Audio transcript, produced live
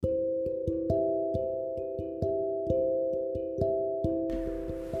Hey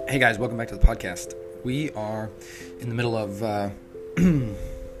guys, welcome back to the podcast. We are in the middle of,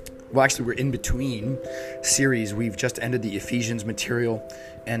 we're in between series. We've just ended the Ephesians material,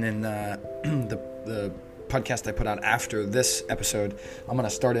 and in the podcast I put out after this episode, I'm going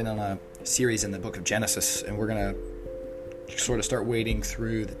to start in on a series in the book of Genesis, and we're going to sort of start wading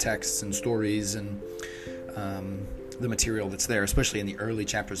through the texts and stories and the material that's there, especially in the early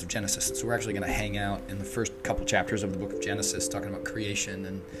chapters of Genesis. So we're actually going to hang out in the first couple chapters of the book of Genesis, talking about creation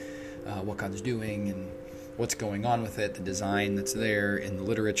and what God's doing and what's going on with it, the design that's there in the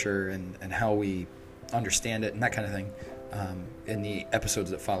literature, and how we understand it and that kind of thing in the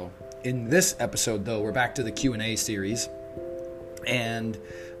episodes that follow. In this episode, though, we're back to the Q&A series, and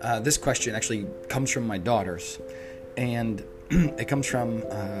this question actually comes from my daughters, and it comes from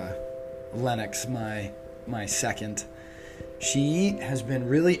Lennox, my second. She has been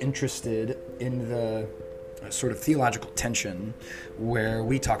really interested in the sort of theological tension where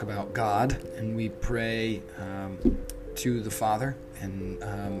we talk about God and we pray to the Father, and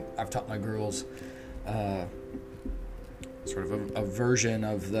I've taught my girls sort of a version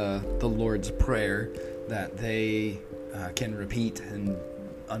of the Lord's Prayer that they can repeat and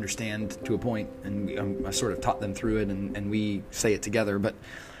understand to a point, and I sort of taught them through it, and we say it together. But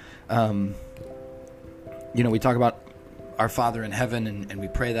we talk about our Father in heaven, and we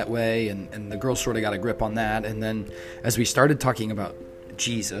pray that way, and the girls sort of got a grip on that. And then as we started talking about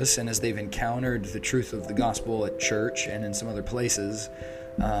Jesus, and as they've encountered the truth of the gospel at church and in some other places,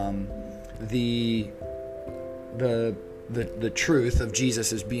 the truth of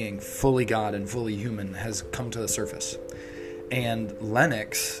Jesus as being fully God and fully human has come to the surface. And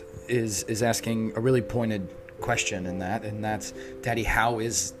Lennox is asking a really pointed question in that, and that's, Daddy, how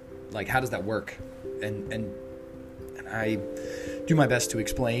does that work? And I do my best to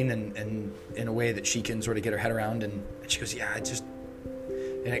explain and in a way that she can sort of get her head around, and she goes, yeah,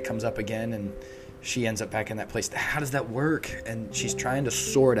 and it comes up again, and she ends up back in that place. How does that work? And she's trying to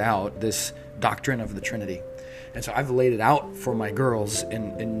sort out this doctrine of the Trinity. And so I've laid it out for my girls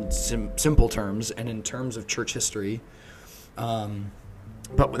in simple terms and in terms of church history.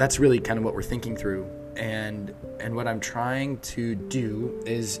 But that's really kind of what we're thinking through. And what I'm trying to do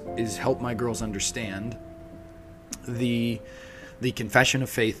is help my girls understand the confession of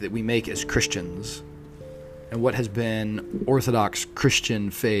faith that we make as Christians, and what has been Orthodox Christian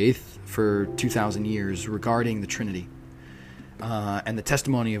faith for 2,000 years regarding the Trinity, and the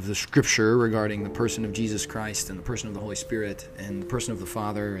testimony of the Scripture regarding the person of Jesus Christ and the person of the Holy Spirit and the person of the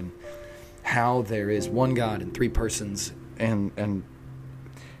Father, and how there is one God in three persons, and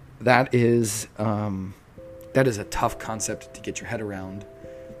that is a tough concept to get your head around,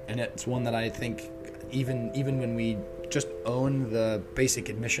 and it's one that I think even when we just own the basic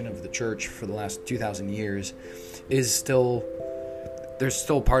admission of the church for the last 2,000 years, there's still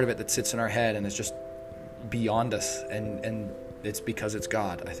part of it that sits in our head and is just beyond us, and it's because it's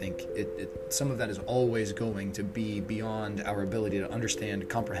God. I think some of that is always going to be beyond our ability to understand,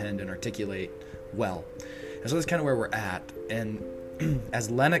 comprehend, and articulate well. And so that's kind of where we're at. And as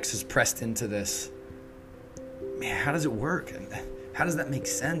Lennox is pressed into this, man, how does it work? And how does that make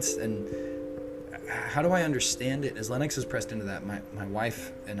sense? And how do I understand it? As Lennox is pressed into that, my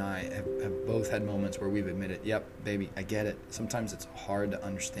wife and I have both had moments where we've admitted, yep, baby, I get it. Sometimes it's hard to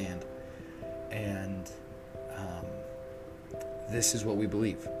understand. And this is what we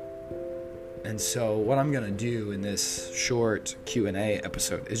believe. And so what I'm going to do in this short Q&A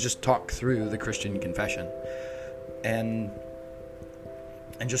episode is just talk through the Christian confession and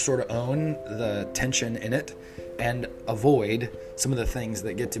just sort of own the tension in it and avoid some of the things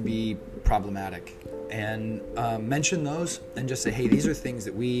that get to be problematic, and mention those and just say, hey, these are things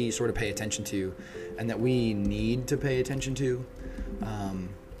that we sort of pay attention to and that we need to pay attention to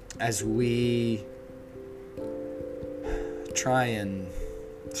as we try and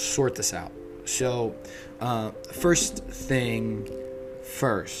sort this out. So first thing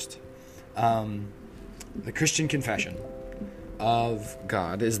first, the Christian confession of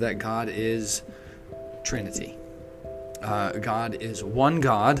God is that God is Trinity. God is one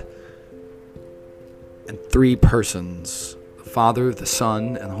God and three persons, the Father, the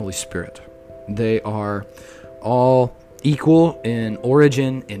Son, and the Holy Spirit. They are all equal in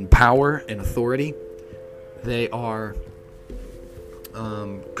origin, in power, in authority. They are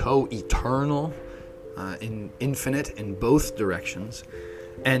co-eternal, infinite in both directions,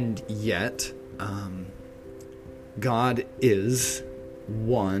 and yet God is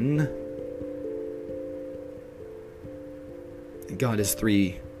one. God is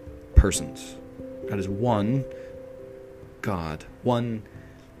three persons. God is one God, one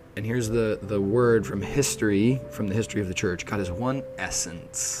and here's the word from history, from the history of the church, God is one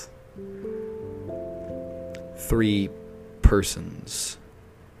essence, three persons.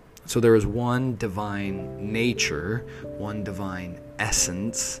 So there is one divine nature, one divine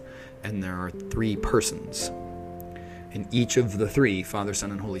essence, and there are three persons. And each of the three, Father,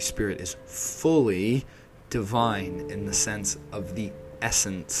 Son, and Holy Spirit, is fully divine in the sense of the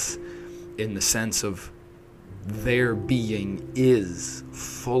essence, in the sense of their being is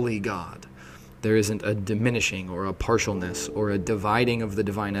fully God. There isn't a diminishing or a partialness or a dividing of the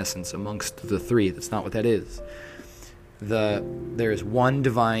divine essence amongst the three. That's not what that is. There is one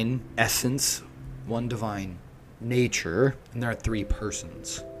divine essence, one divine nature, and there are three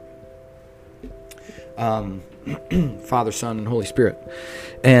persons. Father, Son, and Holy Spirit.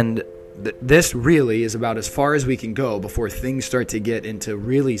 And this really is about as far as we can go before things start to get into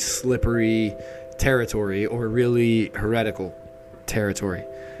really slippery territory or really heretical territory.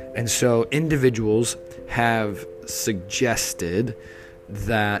 And so individuals have suggested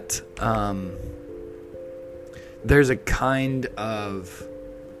that there's a kind of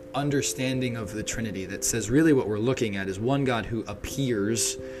understanding of the Trinity that says really what we're looking at is one God who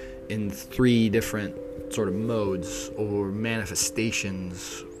appears in three different sort of modes or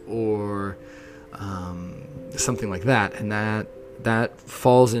manifestations or something like that, and that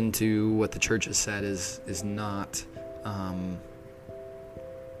falls into what the church has said is not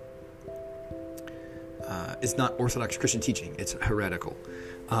Orthodox Christian teaching. It's heretical.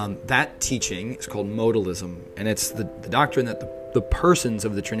 That teaching is called modalism, and it's the doctrine that the persons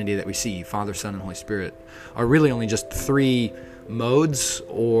of the Trinity that we see, Father, Son, and Holy Spirit, are really only just three modes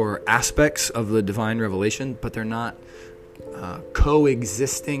or aspects of the divine revelation, but they're not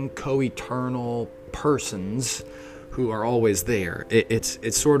coexisting, co-eternal persons who are always there.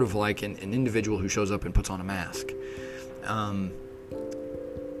 It's sort of like an individual who shows up and puts on a mask. And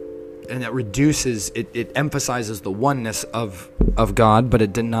that reduces, it emphasizes the oneness of God, but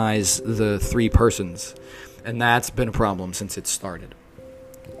it denies the three persons. And that's been a problem since it started.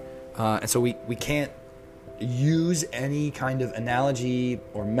 And so we can't use any kind of analogy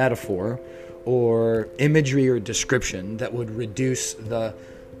or metaphor or imagery or description that would reduce the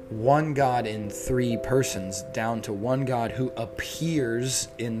one God in three persons down to one God who appears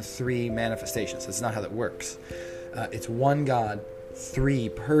in three manifestations. That's not how that works. It's one God, three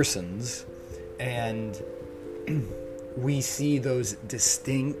persons, and we see those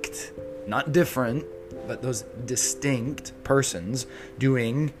distinct, not different, but those distinct persons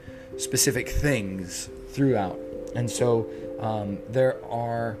doing specific things throughout. And so there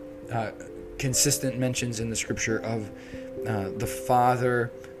are consistent mentions in the scripture of the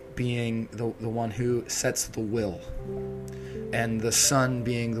Father being the one who sets the will, and the Son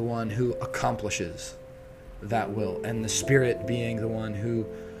being the one who accomplishes that will, and the Spirit being the one who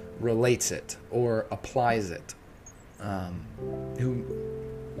relates it or applies it, who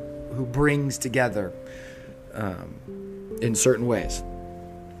brings together in certain ways.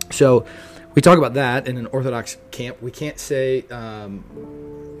 So we talk about that in an Orthodox camp. We can't say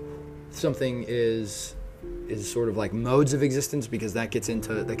something is sort of like modes of existence, because that gets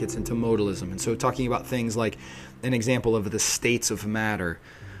into modalism. And so talking about things like an example of the states of matter,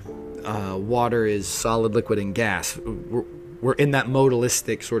 water is solid, liquid, and gas. We're in that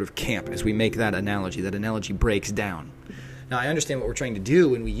modalistic sort of camp as we make that analogy. That analogy breaks down. Now, I understand what we're trying to do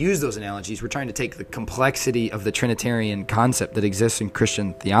when we use those analogies. We're trying to take the complexity of the Trinitarian concept that exists in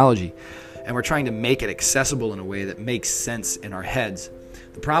Christian theology, and we're trying to make it accessible in a way that makes sense in our heads.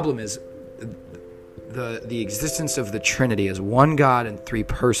 The problem is the existence of the Trinity as one God in three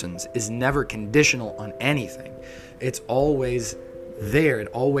persons is never conditional on anything. It's always there. It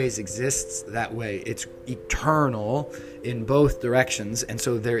always exists that way. It's eternal in both directions, and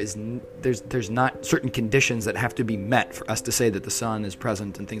so there's not certain conditions that have to be met for us to say that the Son is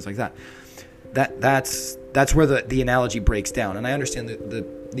present and things like that. That's where the analogy breaks down. And I understand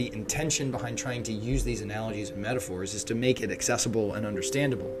the intention behind trying to use these analogies and metaphors is to make it accessible and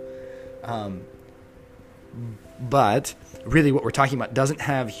understandable. But really what we're talking about doesn't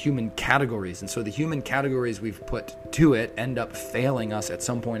have human categories, and so the human categories we've put to it end up failing us at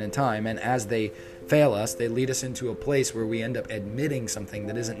some point in time, and as they fail us, they lead us into a place where we end up admitting something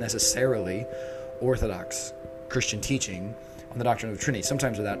that isn't necessarily Orthodox Christian teaching on the doctrine of the Trinity,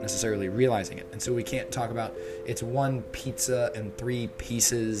 sometimes without necessarily realizing it. And so we can't talk about it's one pizza and three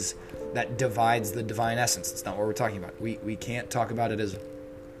pieces that divides the divine essence. That's not what we're talking about. We can't talk about it as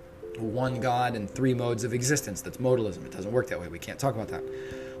one God and three modes of existence. That's modalism. It doesn't work that way. We can't talk about that.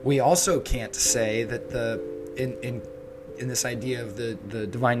 We also can't say that in this idea of the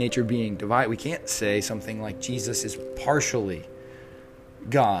divine nature being divided, we can't say something like Jesus is partially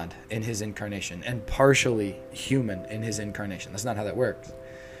God in his incarnation and partially human in his incarnation. That's not how that works.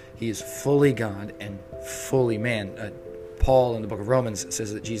 He is fully God and fully man. Paul in the book of Romans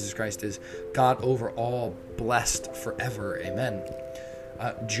says that Jesus Christ is God over all, blessed forever. Amen.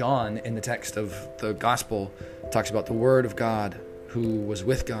 John in the text of the gospel talks about the Word of God who was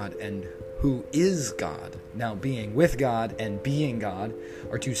with God and who is God. Now, being with God and being God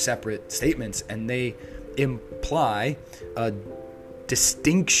are two separate statements, and they imply a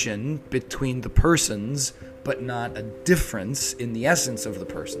distinction between the persons, but not a difference in the essence of the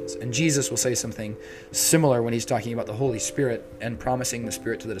persons. And Jesus will say something similar when he's talking about the Holy Spirit and promising the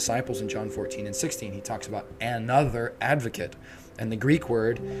Spirit to the disciples in John 14 and 16. He talks about another advocate. And the Greek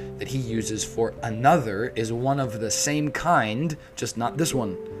word that he uses for another is one of the same kind, just not this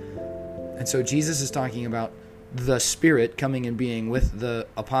one. And so Jesus is talking about the Spirit coming and being with the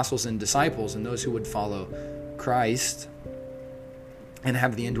apostles and disciples and those who would follow Christ and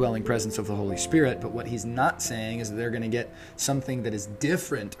have the indwelling presence of the Holy Spirit. But what he's not saying is that they're going to get something that is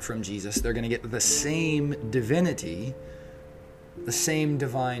different from Jesus. They're going to get the same divinity, the same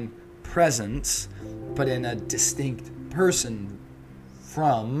divine presence, but in a distinct person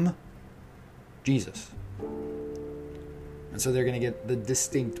from Jesus. And so they're going to get the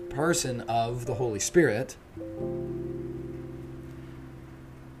distinct person of the Holy Spirit,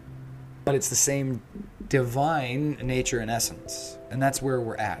 but it's the same divine nature and essence. And that's where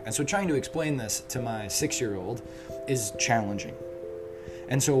we're at. And so trying to explain this to my 6-year-old is challenging.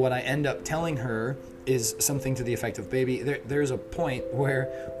 And so what I end up telling her is something to the effect of, baby, there's a point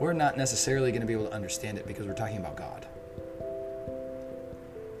where we're not necessarily going to be able to understand it because we're talking about God.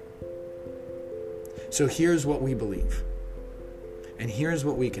 So here's what we believe. And here's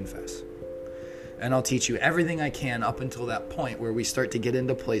what we confess. And I'll teach you everything I can up until that point where we start to get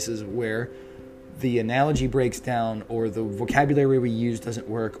into places where the analogy breaks down or the vocabulary we use doesn't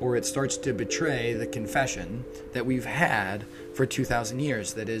work, or it starts to betray the confession that we've had for 2,000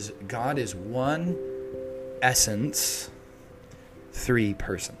 years. That is, God is one essence, 3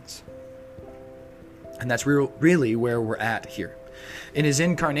 persons. And that's really where we're at here. In his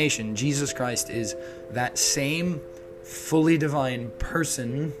incarnation, Jesus Christ is that same fully divine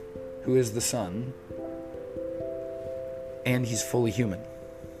person who is the Son, and he's fully human.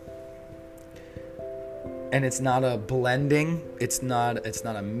 And it's not a blending, it's not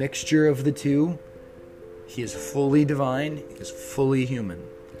a mixture of the two. He is fully divine, he is fully human.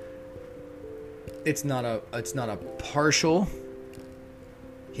 It's not a partial.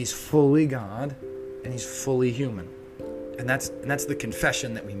 He's fully God and he's fully human. And that's the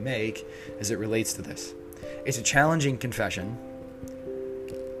confession that we make as it relates to this. It's a challenging confession,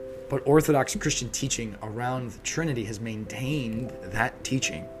 but Orthodox Christian teaching around the Trinity has maintained that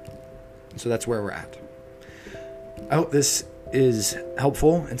teaching. So that's where we're at. I hope this is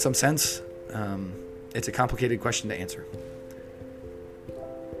helpful in some sense. It's a complicated question to answer.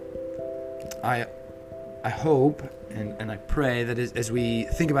 I hope and I pray that as we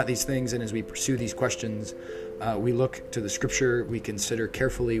think about these things and as we pursue these questions, we look to the Scripture, we consider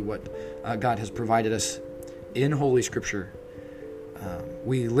carefully what God has provided us in Holy Scripture.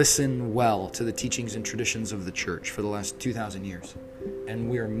 We listen well to the teachings and traditions of the Church for the last 2,000 years. And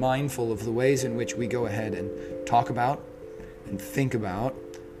we are mindful of the ways in which we go ahead and talk about and think about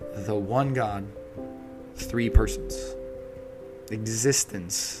the one God, 3 persons,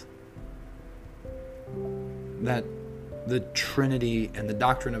 existence, that the Trinity and the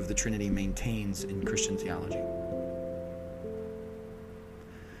doctrine of the Trinity maintains in Christian theology.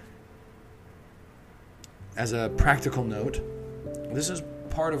 As a practical note, this is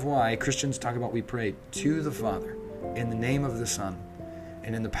part of why Christians talk about we pray to the Father in the name of the Son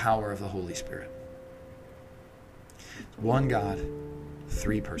and in the power of the Holy Spirit. One God,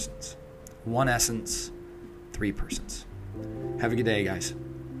 3 persons. One essence, 3 persons. Have a good day, guys.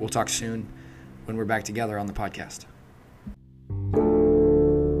 We'll talk soon when we're back together on the podcast.